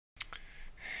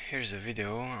Here's a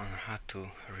video on how to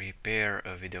repair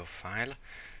a video file.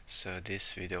 So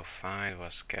this video file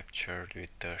was captured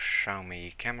with a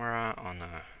Xiaomi camera on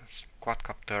a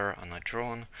quadcopter on a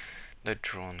drone. The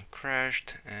drone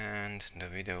crashed and the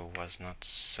video was not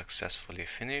successfully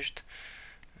finished,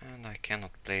 and I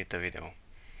cannot play the video.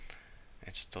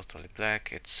 It's totally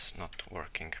black, it's not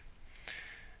working.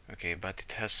 Okay, but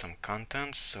it has some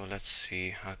content, so let's see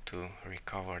how to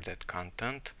recover that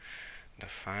content. The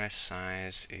file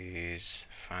size is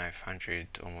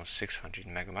 500, almost 600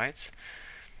 megabytes.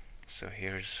 So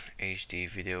here's HD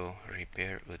video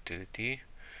repair utility,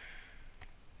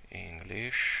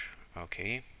 English.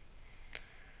 Okay.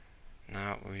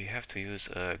 Now we have to use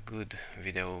a good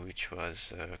video which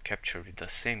was captured with the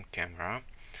same camera.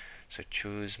 So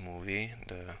choose movie,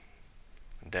 the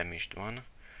damaged one.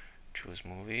 Choose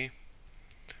movie,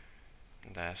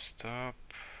 desktop,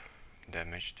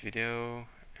 damaged video,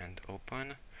 and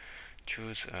open.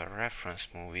 Choose a reference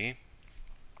movie.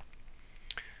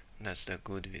 That's the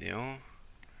good video.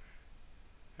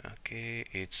 Okay,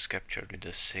 it's captured with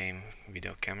the same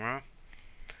video camera.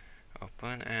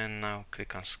 Open, and now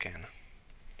click on scan.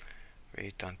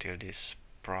 Wait until this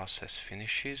process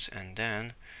finishes, and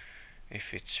then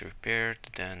if it's repaired,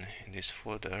 then in this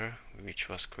folder, which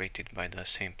was created by the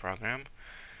same program,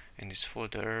 in this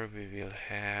folder we will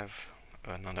have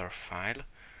another file,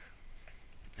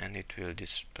 and it will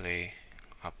display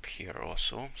up here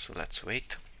also. So let's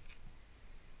wait.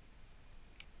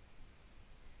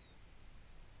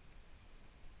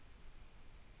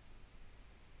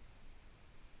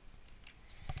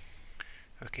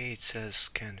 Okay, it says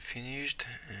scan finished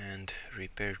and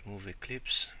repaired movie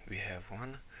clips. We have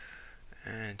one,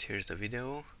 and here's the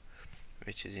video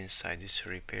which is inside this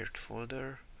repaired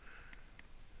folder,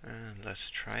 and let's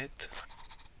try it.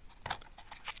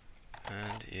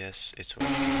 And yes, it's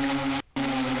working.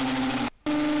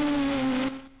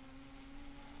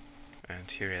 And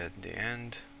here at the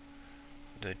end,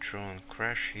 the drone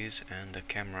crashes and the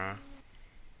camera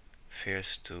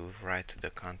fails to write the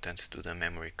content to the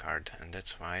memory card, and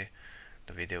that's why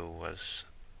the video was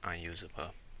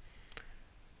unusable.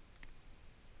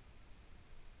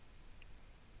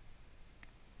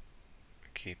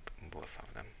 Keep both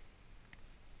of them.